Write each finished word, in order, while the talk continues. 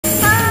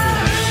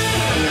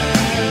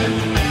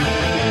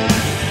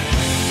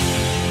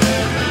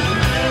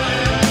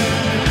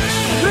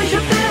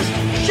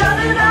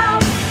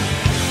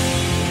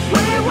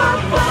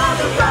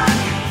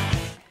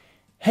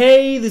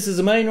Hey, this is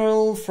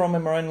Emmanuel from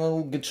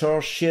Emmanuel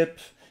Guitar Ship.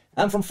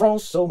 I'm from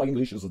France, so my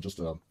English is just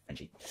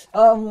Frenchy.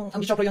 I'm a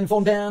guitar player in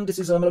Vaughan Band. This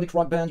is a melodic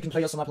rock band. You can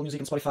play us on Apple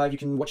Music and Spotify. You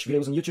can watch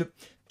videos on YouTube.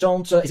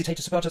 Don't hesitate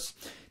to support us.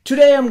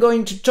 Today I'm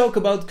going to talk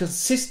about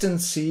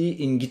consistency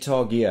in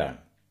guitar gear.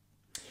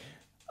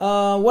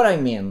 What I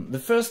mean, the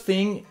first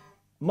thing,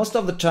 most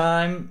of the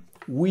time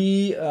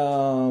we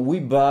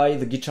buy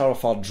the guitar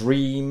of our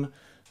dream,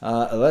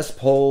 a Les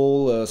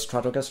Paul, a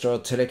Stratocaster,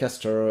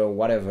 Telecaster,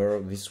 whatever.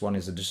 This one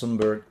is a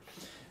Duesenberg.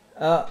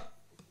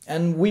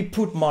 And we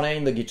put money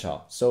in the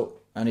guitar,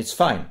 and it's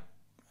fine.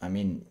 I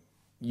mean,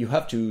 you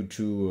have to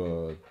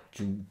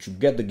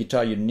get the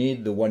guitar you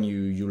need, the one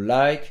you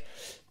like.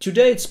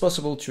 Today it's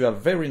possible to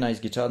have very nice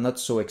guitar, not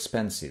so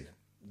expensive.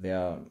 They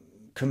are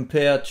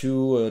compared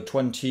to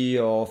 20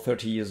 or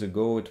 30 years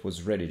ago, it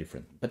was really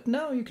different. But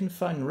now you can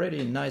find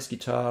really nice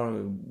guitar,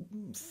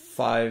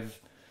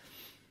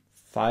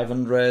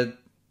 500,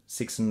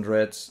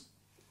 600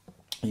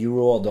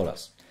 euro or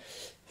dollars.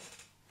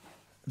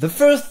 The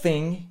first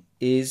thing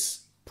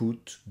is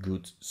put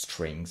good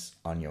strings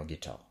on your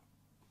guitar.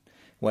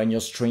 When your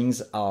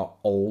strings are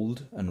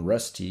old and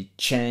rusty,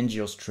 change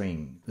your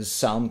string. The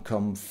sound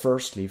comes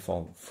firstly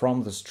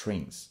from the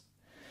strings.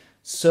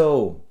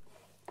 So,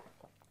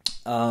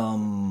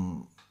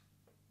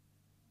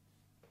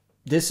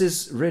 this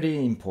is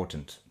really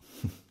important.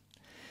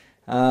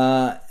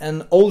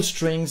 And old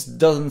strings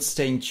doesn't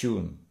stay in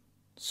tune.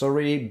 So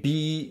really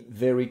be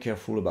very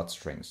careful about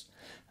strings.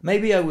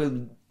 Maybe I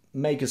will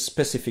make a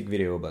specific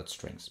video about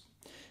strings.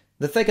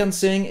 The second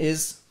thing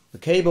is the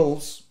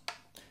cables.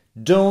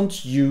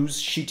 Don't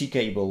use shitty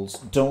cables.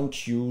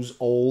 Don't use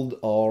old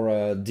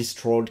or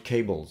destroyed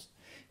cables.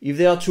 If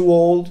they are too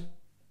old,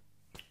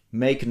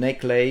 make a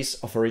necklace,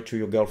 offer it to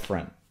your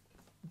girlfriend.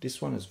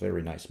 This one is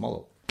very nice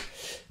model.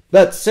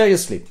 But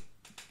seriously,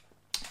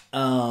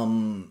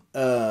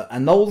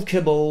 an old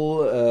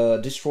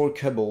cable, destroyed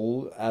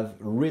cable, have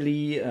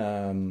really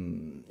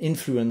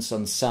influence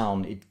on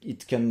sound.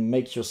 It can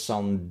make your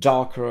sound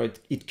darker.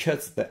 It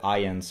cuts the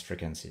high-end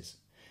frequencies.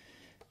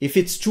 If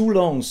it's too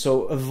long,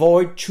 so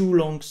avoid too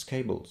long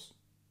cables.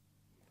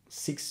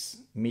 6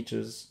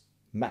 meters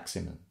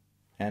maximum.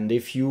 And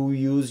if you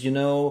use,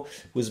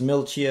 with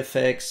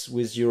multi-effects,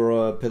 with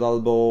your pedal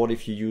board,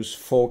 if you use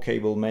 4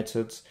 cable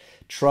methods,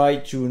 try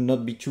to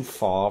not be too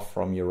far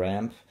from your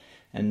amp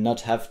and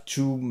not have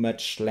too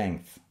much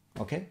length,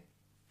 okay?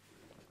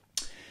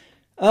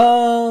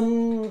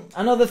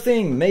 Another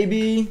thing,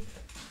 maybe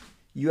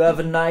you have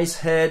a nice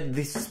head.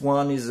 This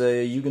one is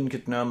a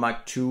Jugendkettner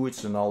Mark II.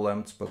 It's an old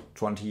amp, about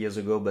 20 years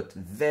ago, but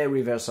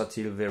very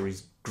versatile, very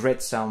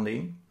great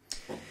sounding.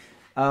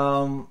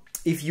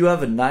 If you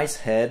have a nice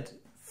head,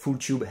 full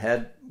tube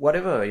head,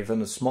 whatever,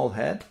 even a small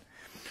head,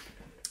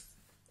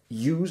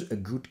 use a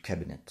good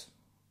cabinet.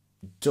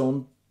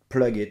 Don't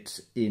plug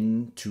it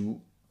into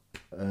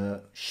a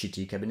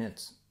shitty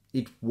cabinet.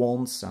 It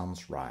won't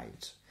sound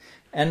right.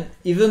 And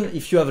even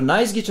if you have a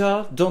nice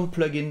guitar, don't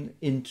plug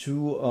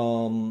into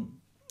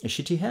a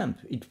shitty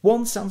amp. It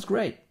won't sound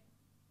great.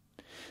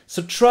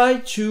 So try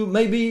to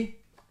maybe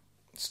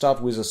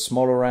start with a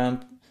smaller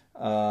amp,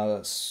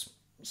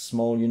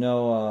 small,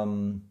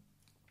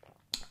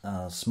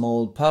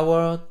 small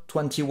power,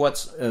 20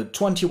 watts.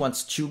 20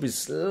 watts tube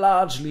is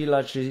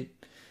largely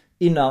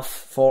enough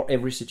for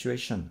every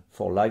situation.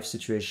 For live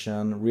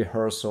situation,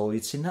 rehearsal,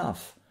 it's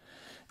enough.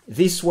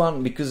 This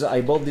one, because I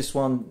bought this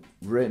one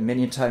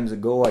many times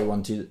ago, I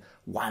wanted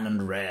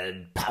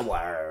 100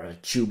 power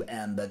tube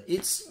amp, but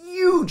it's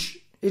huge.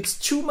 It's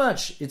too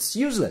much. It's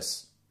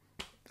useless.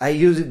 I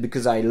use it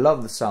because I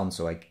love the sound,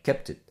 so I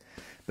kept it.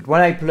 But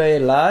when I play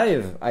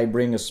live, I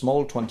bring a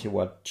small 20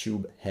 watt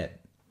tube head.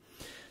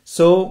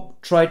 So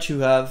try to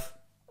have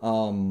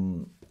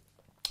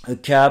a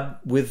cab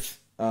with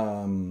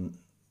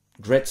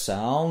great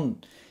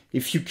sound.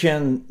 If you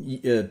can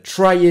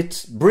try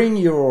it, bring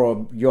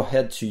your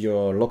head to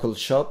your local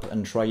shop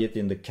and try it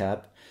in the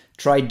cab.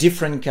 Try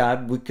different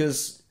cab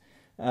because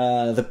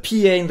the PA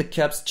in the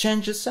cabs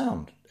changes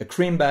sound. A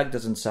Creamback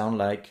doesn't sound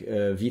like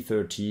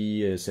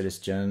V30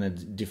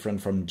 Celestion,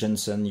 different from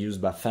Jensen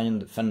used by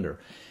Fender.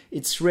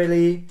 It's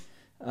really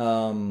a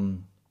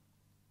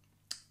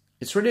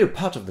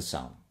part of the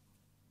sound.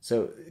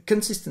 So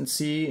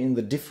consistency in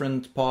the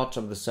different part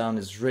of the sound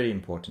is really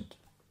important.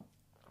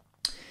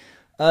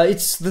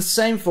 It's the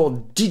same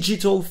for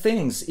digital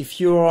things. If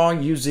you are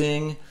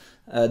using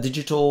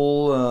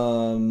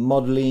digital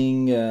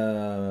modeling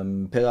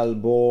pedal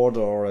board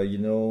or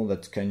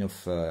that kind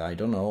of I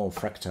don't know,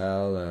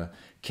 Fractal,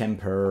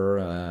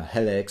 Kemper,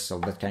 Helix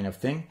or that kind of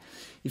thing,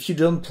 if you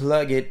don't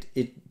plug it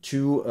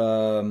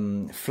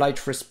to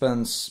flight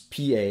response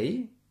PA,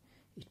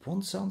 it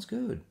won't sound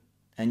good,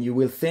 and you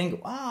will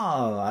think,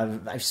 wow,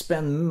 I've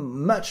spent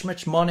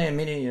much money,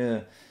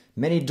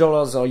 many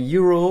dollars or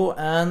euro,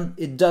 and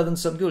it doesn't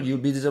sound good. You'll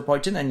be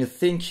disappointed, and you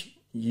think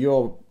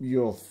your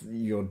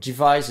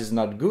device is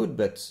not good.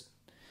 But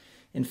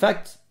in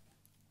fact,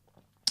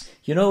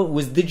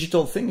 with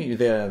digital things,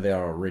 there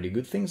are really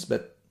good things,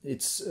 but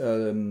it's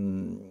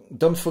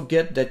don't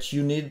forget that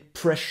you need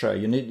pressure.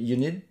 You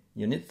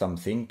need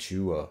something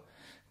to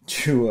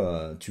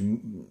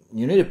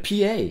you need a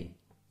PA.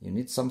 You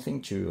need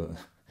something to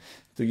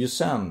your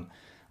sound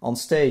on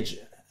stage,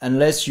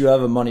 unless you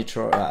have a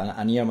monitor,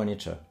 an ear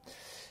monitor.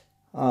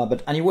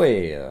 But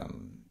anyway,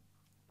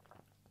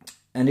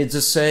 and it's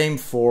the same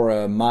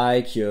for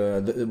mic.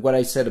 What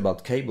I said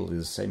about cable is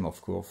the same,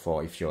 of course,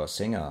 for if you're a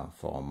singer,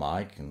 for a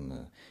mic,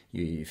 and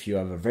if you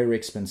have a very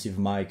expensive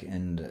mic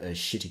and a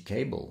shitty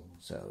cable.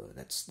 So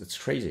that's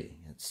crazy.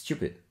 It's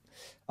stupid.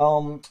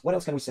 What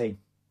else can we say?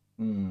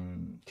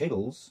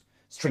 Cables,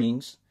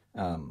 strings,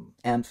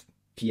 amp,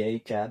 PA,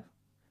 cab.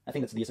 I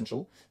think that's the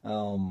essential.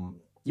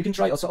 You can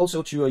try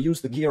also to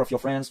use the gear of your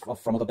friends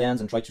from other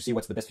bands and try to see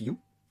what's the best for you.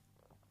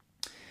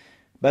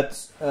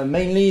 But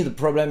mainly the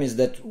problem is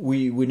that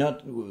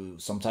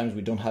sometimes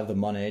we don't have the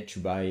money to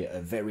buy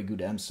a very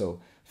good amp.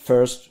 So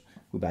first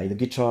we buy the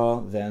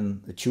guitar,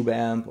 then a tube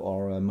amp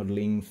or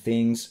modeling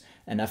things,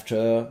 and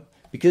after,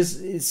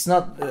 because it's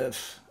not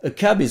a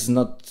cab is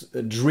not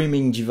a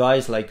dreaming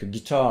device like a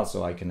guitar,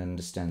 so I can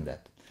understand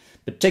that.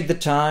 But take the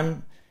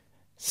time,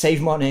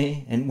 save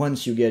money, and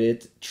once you get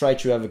it, try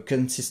to have a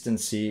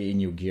consistency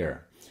in your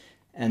gear,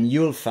 and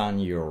you'll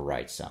find your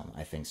right sound.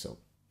 I think so.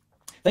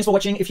 Thanks for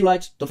watching. If you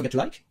liked, don't forget to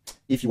like.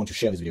 If you want to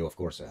share this video, of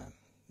course,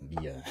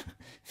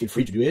 feel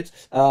free to do it.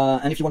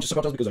 And if you want to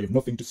support us because I have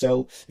nothing to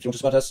sell, if you want to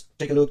support us,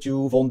 take a look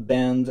to Von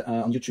Band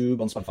on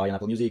YouTube, on Spotify and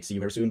Apple Music. See you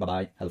very soon. Bye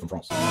bye. Hello from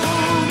France.